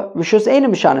 Reisha Rishus Eina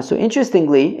Mishana. So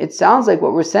interestingly, it sounds like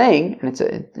what we're saying,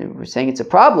 and we're saying it's a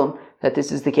problem that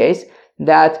this is the case,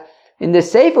 that in the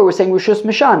Sefer we're saying Rishus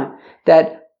Mishana,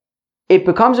 that it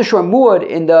becomes a shor muad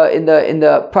in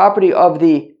the property of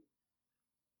the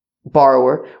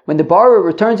borrower. When the borrower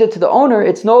returns it to the owner,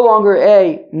 it's no longer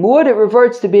a muad, it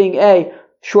reverts to being a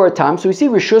shor tam. So we see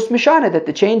Rishus Mishana, that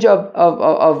the change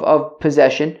of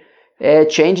possession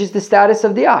changes the status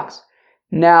of the ox.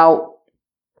 Now,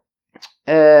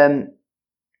 but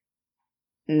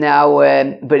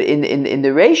in the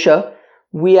Reisha,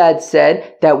 we had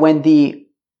said that when the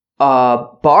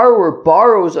borrower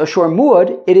borrows a shor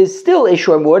muad, it is still a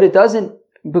shor muad. It doesn't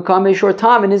become a shor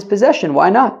tam in his possession. Why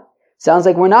not? Sounds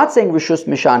like we're not saying Rishus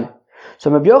Mishana.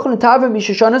 So Rabbi Yochanan Tava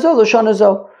Mishashana Zo L'Shana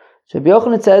Zo. So Rabbi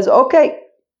Yochanan says, okay,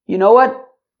 you know what?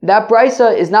 That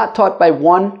brisa is not taught by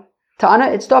one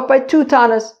Tana, it's taught by two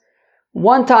Tanas.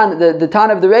 One Tana, the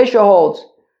Tana of the Reisha holds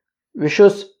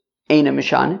Rishus Eina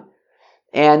Mishana,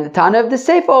 and the Tana of the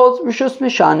Sefer holds Rishus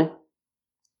Mishana.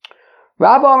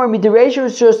 Rabba Amar Midireisha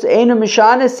Rishus Eina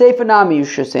Mishana, Sefer Nami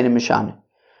Rishus Eina Mishana.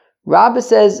 Rabba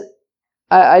says,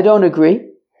 I don't agree.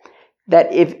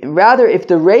 That if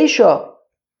the Reisha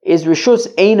is Rishus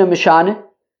Eina Mishana,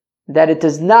 that it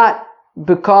does not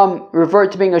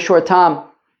revert to being a shor tam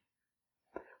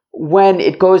when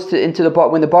it goes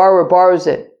when the borrower borrows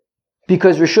it,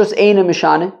 because Rishus Eina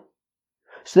Mishana.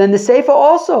 So then the Sefer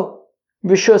also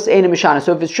Rishus Eina Mishana.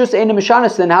 So if it's Rishus Eina Mishana,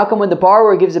 so then how come when the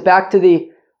borrower gives it back to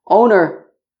the owner,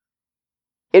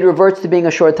 it reverts to being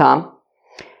a shor tam?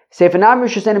 Sefer Nam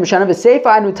Rishus Eina Mishana v'Sefer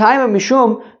Anu Taima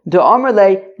Mishum de Omer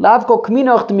Le Lavko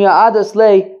Kminoch D'Mi'adas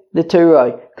Le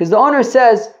L'Teroi. Because the owner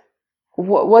says,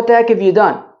 what the heck have you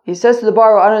done? He says to the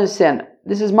borrower, I don't understand.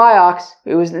 This is my ox.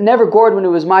 It was never gored when it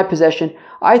was my possession.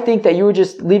 I think that you were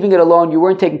just leaving it alone. You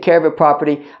weren't taking care of it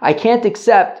properly. I can't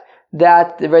accept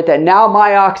that now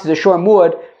my ox is a shor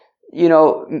muad.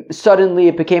 Suddenly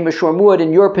it became a shor muad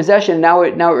in your possession. Now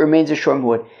it remains a shor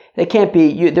muad. It can't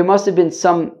be. There must have been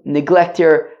some neglect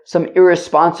here, some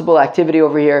irresponsible activity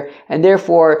over here, and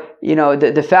therefore,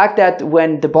 the fact that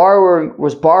when the borrower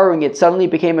was borrowing it, suddenly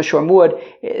it became a shor muad,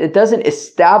 it doesn't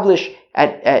establish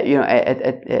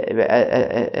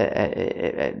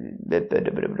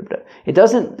it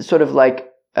doesn't sort of like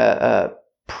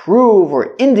prove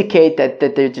or indicate that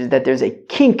there's a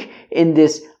kink in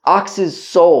this ox's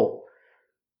soul.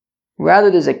 Rather,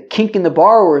 there's a kink in the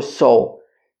borrower's soul,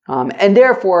 and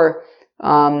therefore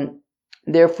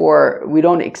we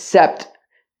don't accept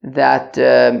that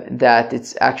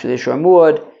it's actually a shor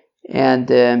muad,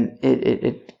 and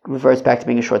it reverts back to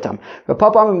being a shor tam. Rav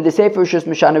Papa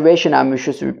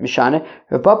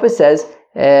says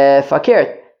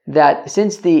fakert, that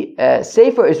since the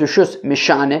sefer is rishus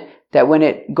mishane, that when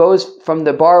it goes from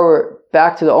the borrower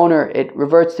back to the owner, it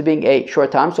reverts to being a shor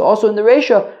tam. So also in the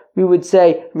Reisha, we would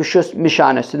say rishus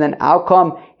mishane. So then how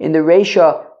come in the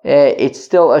Reisha it's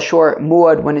still a shor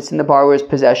muad when it's in the borrower's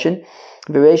possession?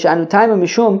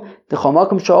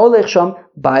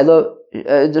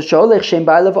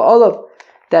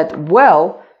 That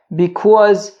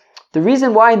because the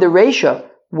reason why in the Reisha,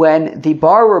 when the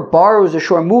borrower borrows a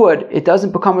shor muad, it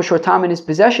doesn't become a shor tam in his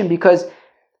possession, because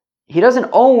he doesn't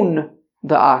own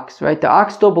the ox, right? The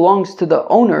ox still belongs to the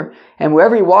owner, and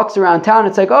wherever he walks around town,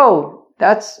 it's like, oh,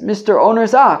 that's Mr.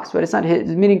 Owner's ox, but it's not his.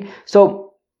 Meaning,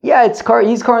 so yeah, he's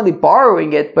currently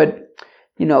borrowing it, but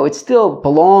it still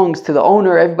belongs to the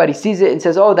owner. Everybody sees it and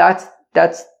says, oh, that's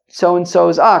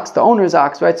so-and-so's ox, the owner's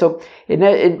ox, right? So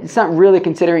it's not really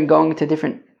considering going into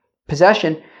different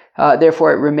possession.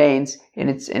 Therefore, it remains in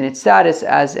its status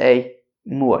as a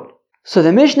muad. So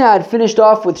the Mishnah had finished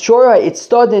off with Shora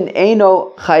Itztodin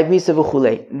Eino Chayv Misa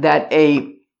V'chulei, that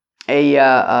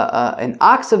an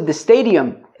ox of the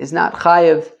stadium is not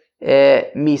Chayev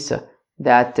Misa.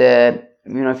 That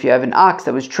if you have an ox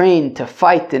that was trained to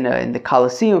fight in the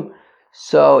Colosseum,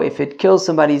 so if it kills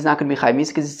somebody, he's not going to be Chayev Misa,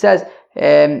 because it says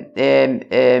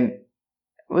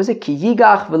what was it? Ki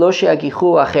yigach v'lo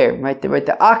she'agichu acher. Right,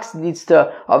 the ox needs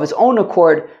to, of his own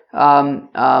accord,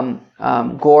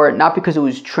 gore, not because it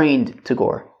was trained to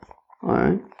gore. All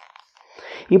right.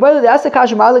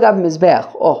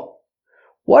 Oh,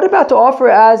 what about to offer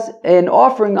as an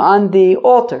offering on the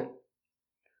altar?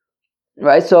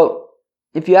 Right. So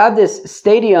if you have this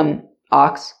stadium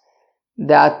ox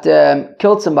that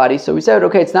killed somebody, so we said,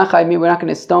 okay, it's not chaymi, we're not going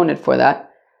to stone it for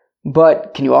that,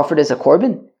 but can you offer it as a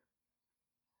korban?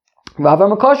 Rav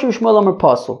Amar Kosher, Shmuel Amar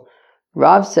Pasul.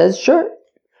 Rav says sure.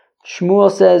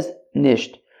 Shmuel says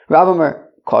nisht. Rav Amar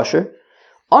Kosher,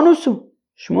 anusu.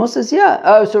 Shmuel says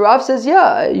yeah. So Rav says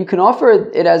yeah, you can offer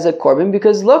it as a korban,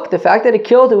 because look, the fact that it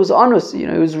killed, it was anus.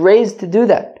 It was raised to do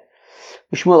that.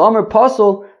 Shmuel Omer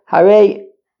Pasul Hare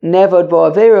Nevod Bo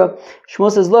Avera.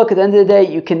 Shmuel says, look, at the end of the day,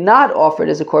 you cannot offer it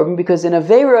as a korban because in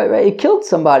Avera, right, it killed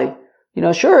somebody.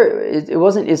 Sure, it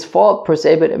wasn't his fault per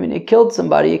se, but it killed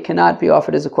somebody. It cannot be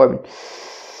offered as a korban.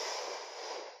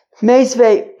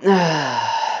 Meisvei,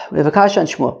 we have a kasha on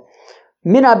Shmuel.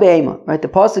 Mina be'ema, right? The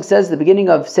pasuk says at the beginning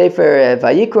of Sefer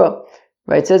Vayikra,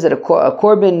 right? It says that a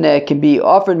korban can be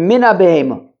offered mina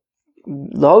be'ema,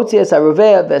 lahotzias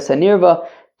harovea v'sanirva,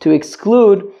 to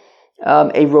exclude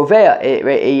a rovea,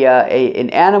 an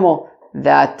animal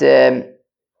that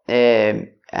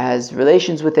has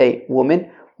relations with a woman,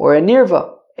 or a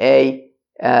nirva, a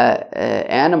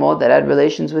animal that had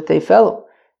relations with a fellow,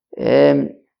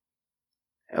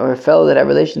 or a fellow that had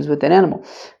relations with an animal.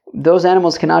 Those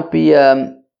animals cannot be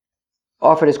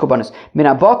offered as korbanos.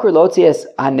 Mina bakar lotzias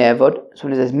hanevod. So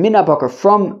when it says mina bakar,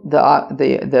 from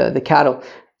the cattle,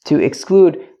 to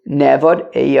exclude nevod,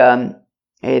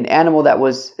 an animal that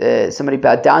was somebody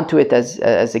bowed down to it as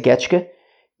a getchke.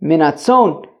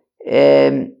 Minatzon,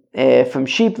 from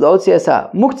sheep lotzias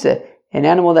muktzeh, an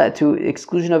animal that, to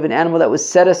exclusion of an animal that was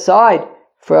set aside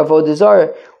for avodah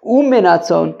zarah.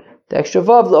 Uminatzon, the extra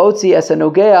vav lotzi as a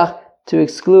nogeach, to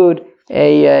exclude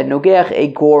a nogeach, a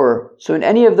gorer. So in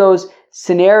any of those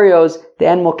scenarios, the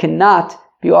animal cannot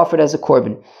be offered as a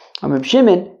korban. Reb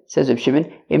Shimon, says Reb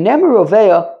Shimon, im nemar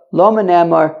roveya lo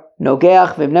menemar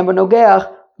nogeach, v'im nemar nogeach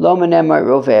lo menemar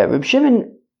roveya. Reb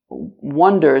Shimon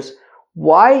wonders,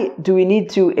 why do we need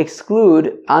to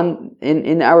exclude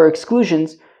in our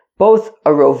exclusions both a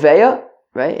roveya,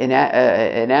 right, an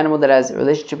animal that has a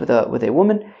relationship with a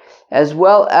woman, as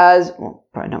well as, well,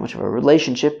 probably not much of a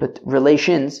relationship, but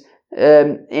relations,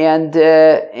 and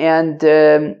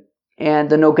the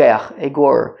nogeach, a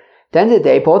gorer. At the end of the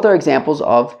day, both are examples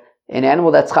of an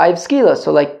animal that's chayiv skila.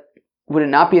 So, would it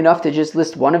not be enough to just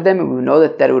list one of them, and we would know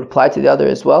that it would apply to the other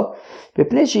as well?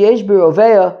 Because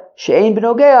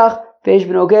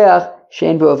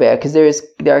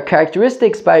there are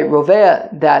characteristics by rovea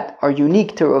that are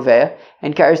unique to rovea,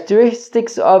 and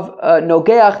characteristics of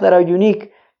nogeach that are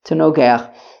unique to nogeach.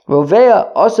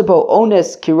 Rovea osabo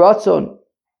ones kiratzon,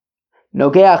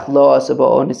 nogeach lo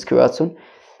osabo ones kiratzon.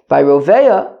 By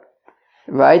rovea,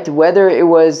 right, whether it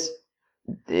was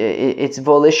its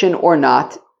volition or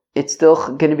not, it's still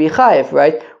going to be chayiv,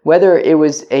 right? Whether it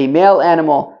was a male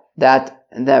animal that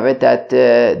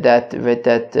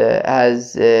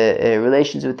has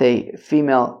relations with a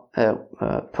female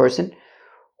person,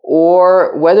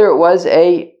 or whether it was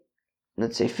a,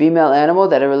 let's say, female animal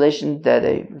that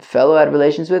a fellow had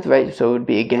relations with, right? So it would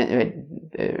be again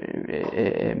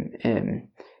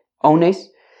ones.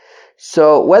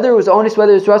 So whether it was ones,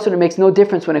 whether it's ratzon, it makes no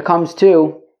difference when it comes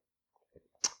to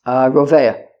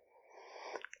rovea.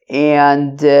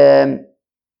 And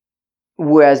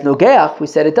whereas nogeach, we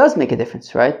said it does make a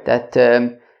difference, right? That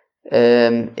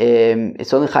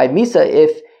it's only chayiv misa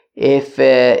if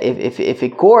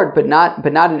it gored, but not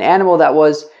an animal that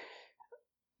was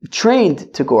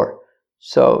trained to gore.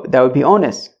 So that would be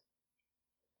onus.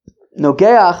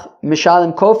 Nogeach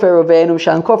mishalim kofer roveinu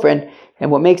mishalim kofer, and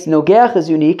what makes nogeach is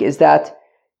unique is that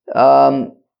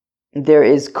there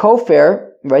is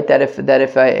kofer, right? That if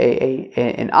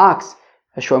an ox,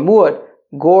 a shormuad,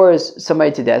 gores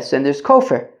somebody to death, then there's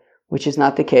kofer, which is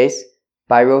not the case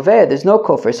by rovea. There's no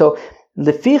kofer. So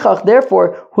lefichach,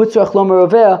 therefore, hutzrach lomar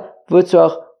rovea,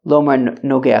 hutzrach lomar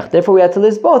nogeach. Therefore, we had to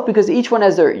list both because each one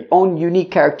has their own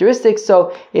unique characteristics.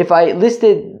 So if I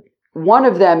listed one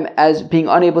of them as being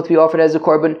unable to be offered as a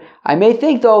korban, I may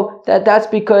think though that that's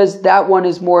because that one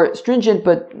is more stringent.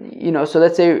 But so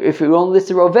let's say if we only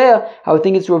listed rovea, I would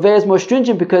think it's rovea is more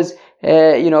stringent because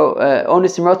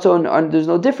onus and ratzon, there's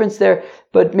no difference there.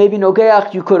 But maybe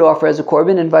nogeach you could offer as a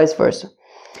korban, and vice versa.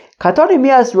 Katani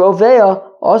mias rovea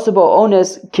osabo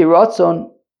onus kiratzon,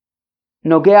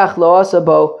 nogeach lo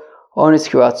osabo onus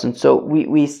kiratzon. So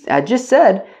we had just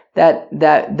said that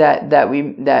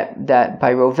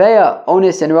by rovea,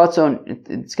 onus and ratzon,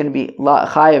 it's going to be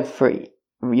chayiv for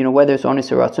whether it's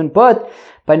onus or ratzon. But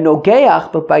by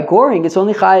nogeach, but by goring, it's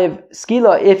only chayiv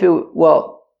skila if it,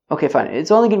 okay, fine.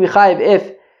 It's only going to be chayiv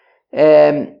if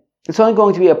it's only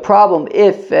going to be a problem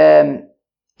if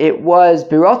it was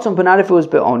biratzon, but not if it was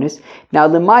be'onus. Now,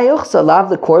 l'mayuchsa lav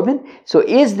the korban. So,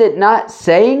 is that not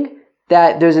saying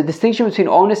that there's a distinction between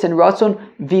onus and ratzon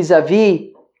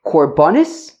vis-a-vis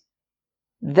korbanis?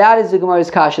 That is the Gemara's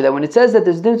kasha. That when it says that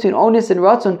there's a difference between onus and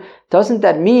ratzon, doesn't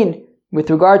that mean with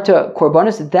regard to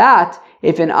korbanis that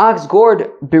if an ox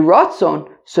gored biratzon,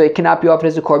 so it cannot be offered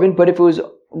as a korban, but if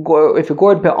it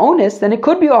gored be'onus, then it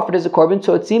could be offered as a korban.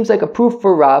 So it seems like a proof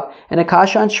for Rav and a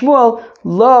kasha on Shmuel,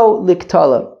 lo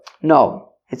liktala.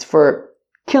 No, it's for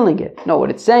killing it. No, what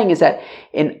it's saying is that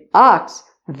an ox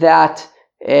that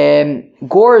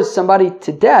gores somebody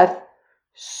to death,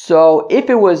 so if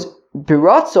it was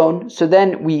biratzon, so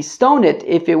then we stone it.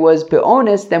 If it was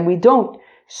be'ones, then we don't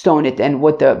stone it. And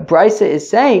what the Brisa is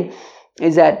saying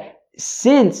is that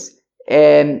since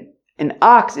an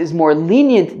ox is more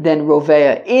lenient than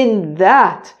Rovea in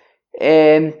that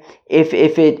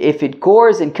if it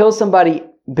gores and kills somebody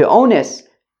be'ones,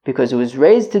 because it was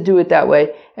raised to do it that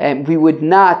way, and it would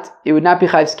not be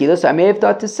chayv skila. So I may have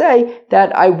thought to say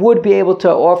that I would be able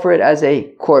to offer it as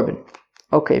a korban.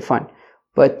 Okay, fine.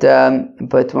 But when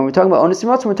we're talking about onus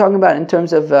and ratzon, we're talking about in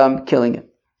terms of killing it.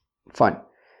 Fine.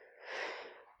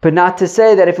 But not to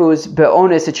say that if it was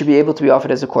be'ones, it should be able to be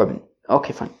offered as a korban.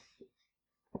 Okay, fine.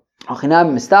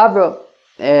 Achinam mistavra,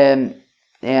 and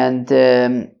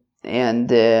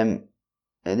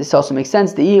this also makes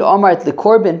sense. The Omart the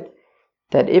korban,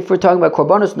 that if we're talking about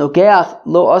korbanos nogeach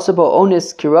lo asabo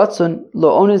onis kiratzon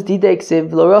lo onis didei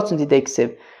ksiv lo ratzon didei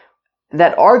ksiv.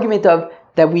 That argument of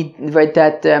that we right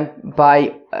that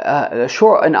by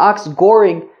an ox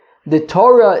goring, the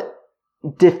Torah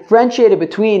differentiated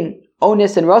between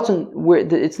onus and ratzon, where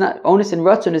it's not onus and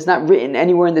ratzon is not written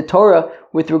anywhere in the Torah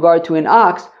with regard to an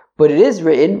ox, but it is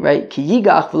written right ki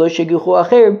yigach v'lo shegichu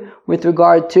acherim with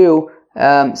regard to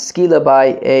skila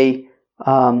by a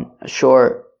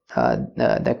shore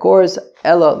that gores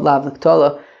ella lav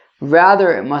l'ktola.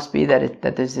 Rather, it must be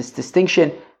that there's this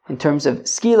distinction in terms of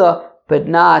skila, but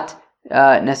not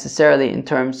necessarily in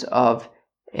terms of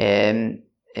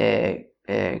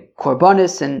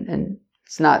korbanis, and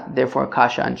it's not therefore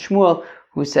kasha on Shmuel,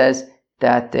 who says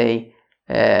that a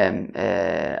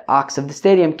ox of the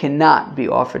stadium cannot be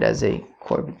offered as a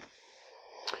korban.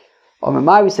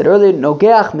 We said earlier,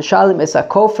 nogeach mishalim es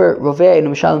hakofer rovei enu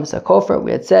mishalim es hakofer.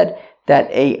 We had said that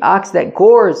a ox that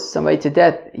gores somebody to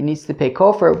death, he needs to pay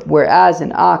kofer, whereas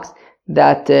an ox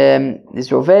that is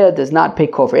rovea does not pay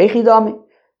kofer. Echidami.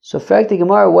 So, Frekti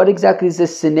Gemara, what exactly is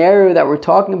this scenario that we're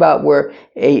talking about where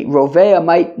a rovea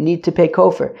might need to pay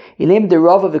kofer? Ilim de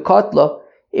rova v'kotla.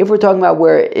 If we're talking about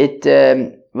where it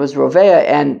was rovea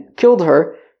and killed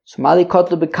her, so mali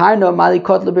kotla b'karno, mali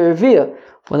kotla b'revia.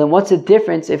 Well, then what's the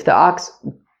difference if the ox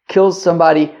kills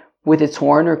somebody with its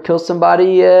horn or kills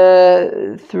somebody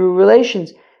through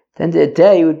relations? Then the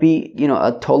day it would be,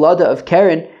 a tolada of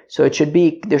Karen, so there should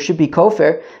be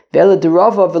kofer. Vela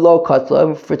derava velo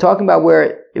katla. If we're talking about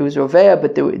where it was rovea,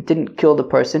 but it didn't kill the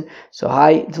person, so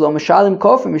hi delo mashalim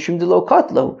kofer mishum delo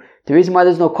katlo. The reason why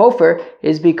there's no kofer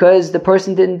is because the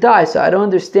person didn't die. So I don't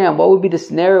understand what would be the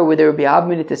scenario where there would be a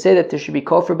minute to say that there should be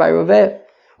kofer by rovea,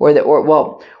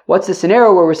 what's the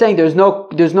scenario where we're saying there's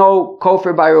no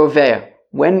kofer by rovea?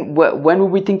 When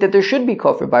would we think that there should be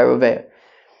kofer by rovea?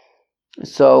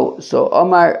 So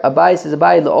Omar Abai says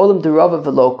Abai le'olam derava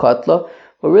velo katla.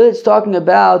 But really it's talking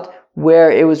about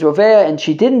where it was rovea and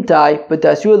she didn't die, but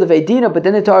the asura leveidina, but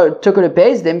then they took her to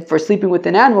Beis Din for sleeping with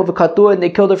an animal, v'katua, and they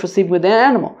killed her for sleeping with an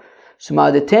animal. So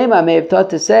Ma'adetema may have thought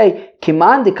to say,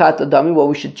 Kiman de katla dami, well,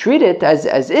 we should treat it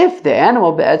as if the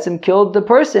animal be'etzim killed the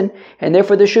person, and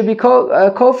therefore there should be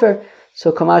kofer.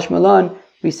 So Kamash Malon,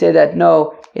 we say that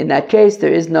no, in that case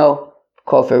there is no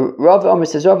kofer. Rav Omer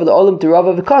says, Rav le'olam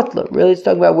derava v'katla. Really it's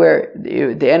talking about where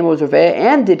the animal was rovea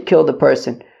and did kill the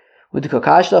person. With the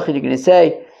kakashlach, you're going to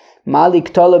say, Mali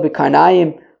ktola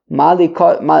b'karnayim, Mali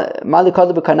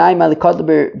kotla b'karnayim, Mali kotla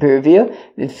b'revia.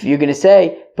 If you're going to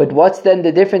say, but what's then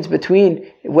the difference between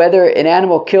whether an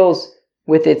animal kills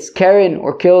with its keren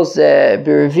or kills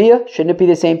b'revia? Shouldn't it be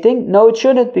the same thing? No, it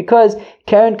shouldn't, because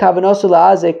keren kavanoso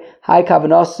la'azik, hai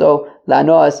kavanoso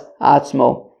la'noas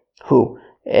atzmo hu.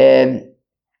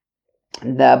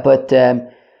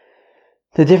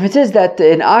 The difference is that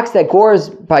an ox that gores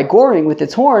by goring with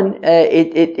its horn,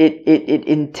 it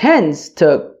intends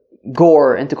to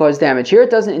gore and to cause damage. Here it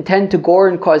doesn't intend to gore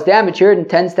and cause damage. Here it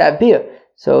intends to have bia.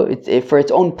 So it's for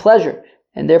its own pleasure,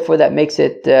 and therefore that makes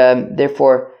it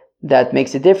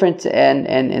different,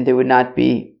 and there would not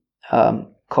be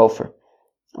kofer.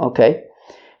 Okay.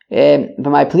 But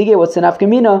my plige, what's the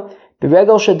nafkamina?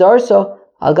 Beregel shadarsa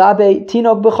al gabe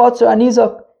tinok b'chotzer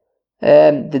anizak.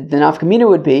 The nafkamina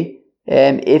would be,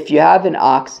 if you have an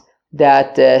ox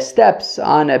that steps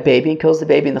on a baby and kills the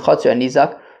baby in the chotzer and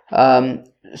nizak,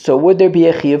 so would there be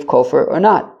a chiyuv kofer or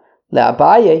not?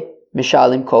 Le'abaye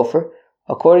mishalim kofer.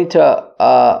 According to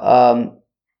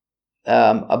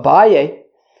Abaye,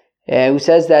 who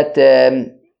says that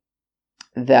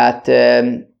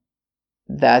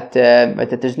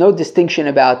there's no distinction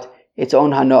about its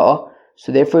own hanoah,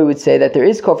 so therefore we would say that there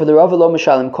is kofer. The Rava lo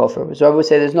mishalim kofer. So Rava would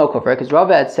say there's no kofer, because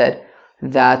Rava had said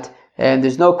that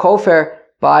there's no kofer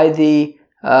by the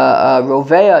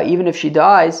rovea, even if she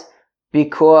dies,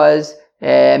 because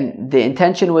the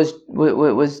intention was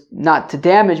not to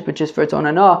damage, but just for its own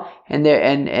anah, and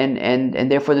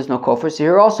therefore there's no kofar. So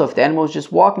here also, if the animal was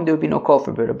just walking, there would be no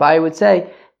kofar. But Abaye would say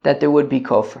that there would be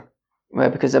kofar,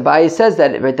 right? Because Abaye says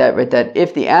that that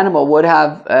if the animal would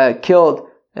have killed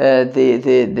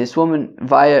this woman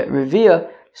via revia,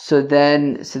 so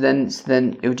then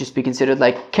it would just be considered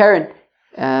like Karen,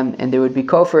 and there would be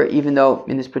kofar, even though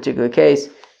in this particular case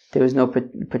there was no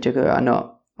particular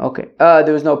anah. Okay.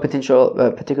 There was no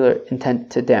particular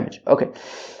intent to damage. Okay.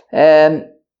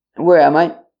 Where am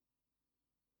I?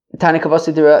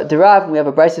 Tanakavasi de Rav. We have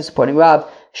a brisa supporting Rav.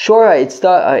 Shora, it's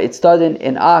studied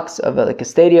in ox of like a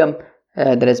stadium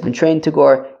that has been trained to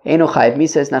gore. Eno chayiv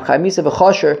misa. It's not chayiv misa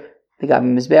v'chosher. The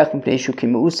gabi mizbeach mipnei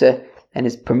shukim meuse, and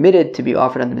is permitted to be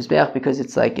offered on the mizbeach because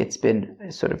it's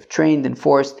been sort of trained and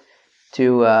forced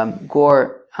to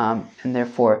gore, and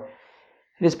therefore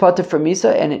it is patur from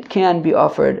misa, and it can be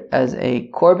offered as a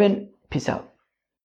korban. Peace out.